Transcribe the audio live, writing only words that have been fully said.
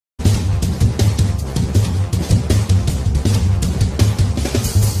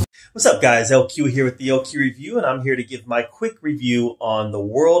What's up, guys? LQ here with the LQ Review, and I'm here to give my quick review on The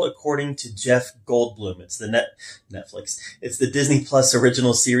World According to Jeff Goldblum. It's the Netflix. It's the Disney Plus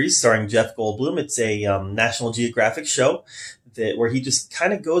original series starring Jeff Goldblum. It's a National Geographic show where he just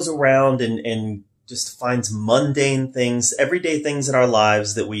kind of goes around and just finds mundane things, everyday things in our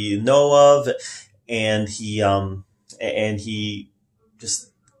lives that we know of, and he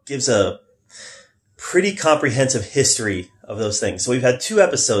just gives a pretty comprehensive history of those things. So we've had 2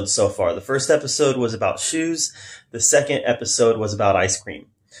 episodes so far. The first episode was about shoes. The second episode was about ice cream.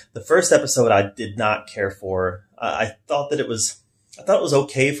 The first episode I did not care for. I thought it was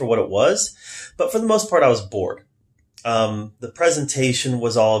okay for what it was, but for the most part I was bored. The presentation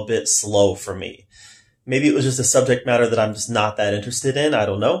was all a bit slow for me. Maybe it was just a subject matter that I'm just not that interested in. I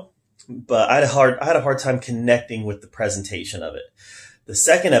don't know, but I had a hard time connecting with the presentation of it. The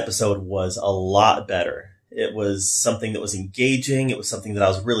second episode was a lot better. It was something that was engaging. It was something that I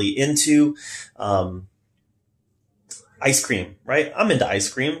was really into. Ice cream, right? I'm into ice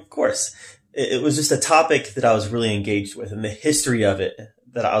cream, of course. It was just a topic that I was really engaged with, and the history of it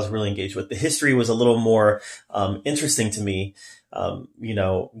that I was really engaged with. The history was a little more interesting to me.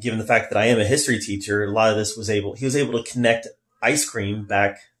 Given the fact that I am a history teacher, a lot of this he was able to connect ice cream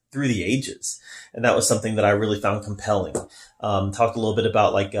back through the ages. And that was something that I really found compelling. Talked a little bit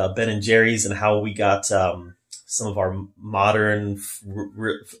about like Ben and Jerry's and how we got some of our modern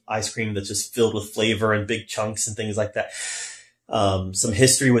ice cream that's just filled with flavor and big chunks and things like that. Some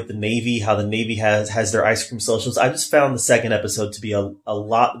history with the Navy, how the Navy has their ice cream socials. I just found the second episode to be a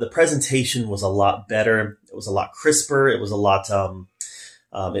lot, the presentation was a lot better. It was a lot crisper. It was a lot,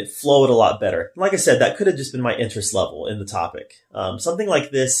 it flowed a lot better. Like I said, that could have just been my interest level in the topic. Something like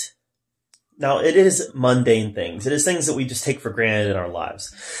this. Now, it is mundane things. It is things that we just take for granted in our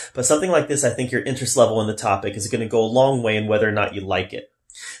lives. But something like this, I think your interest level in the topic is going to go a long way in whether or not you like it.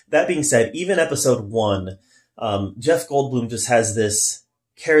 That being said, even episode 1, Jeff Goldblum just has this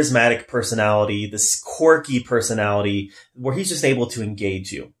charismatic personality, this quirky personality where he's just able to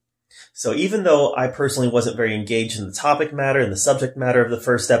engage you. So even though I personally wasn't very engaged in the topic matter and the subject matter of the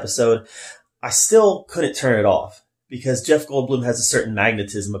first episode, I still couldn't turn it off. Because Jeff Goldblum has a certain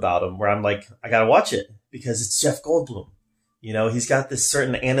magnetism about him where I'm like, I gotta watch it because it's Jeff Goldblum. You know, he's got this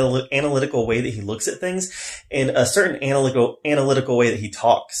certain analytical way that he looks at things and a certain analytical way that he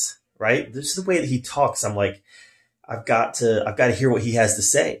talks, right? This is the way that he talks. I'm like, I've got to hear what he has to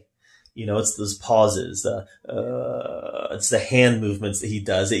say. You know, it's those pauses, it's the hand movements that he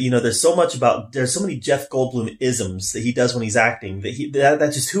does. There's so many Jeff Goldblum isms that he does when he's acting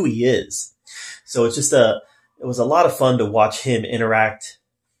that's just who he is. So it's just it was a lot of fun to watch him interact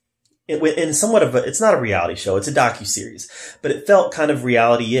in somewhat of it's not a reality show. It's a docuseries, but it felt kind of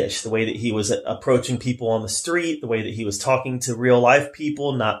reality-ish, the way that he was approaching people on the street, the way that he was talking to real life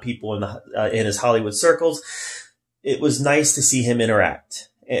people, not people in his Hollywood circles. It was nice to see him interact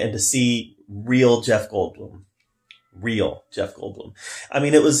and to see real Jeff Goldblum. I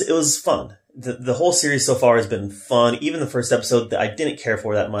mean, it was fun. The whole series so far has been fun. Even the first episode that I didn't care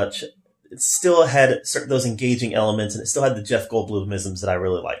for that much, it still had those engaging elements, and it still had the Jeff Goldblumisms that I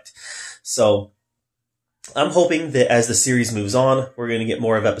really liked. So I'm hoping that as the series moves on, we're going to get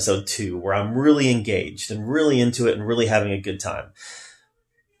more of episode 2, where I'm really engaged and really into it and really having a good time.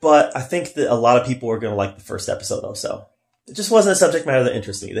 But I think that a lot of people are going to like the first episode also. It just wasn't a subject matter that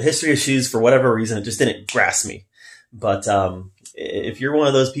interested me. The history of shoes, for whatever reason, it just didn't grasp me. But if you're one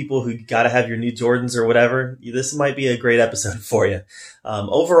of those people who got to have your new Jordans or whatever, this might be a great episode for you.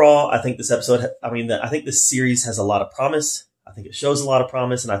 Overall, I think I think this series has a lot of promise. I think it shows a lot of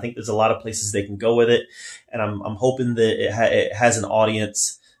promise, and I think there's a lot of places they can go with it. And I'm hoping that it has an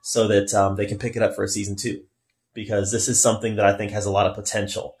audience so that they can pick it up for a season 2, because this is something that I think has a lot of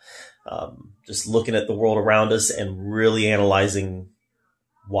potential. Just looking at the world around us and really analyzing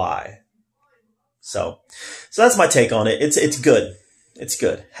why. So that's my take on it. It's good. It's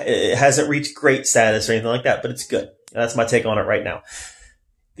good. It hasn't reached great status or anything like that, but it's good. And that's my take on it right now.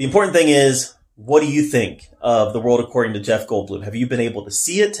 The important thing is, what do you think of The World According to Jeff Goldblum? Have you been able to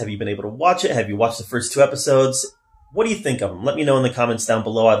see it? Have you been able to watch it? Have you watched the first 2 episodes? What do you think of them? Let me know in the comments down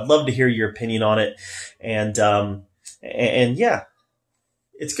below. I'd love to hear your opinion on it. And yeah,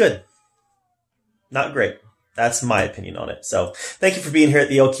 it's good. Not great. That's my opinion on it. So thank you for being here at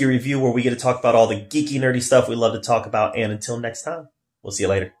the LQ Review, where we get to talk about all the geeky, nerdy stuff we love to talk about. And until next time, we'll see you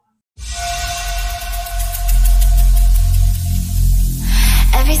later.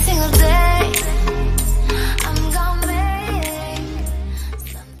 Every single day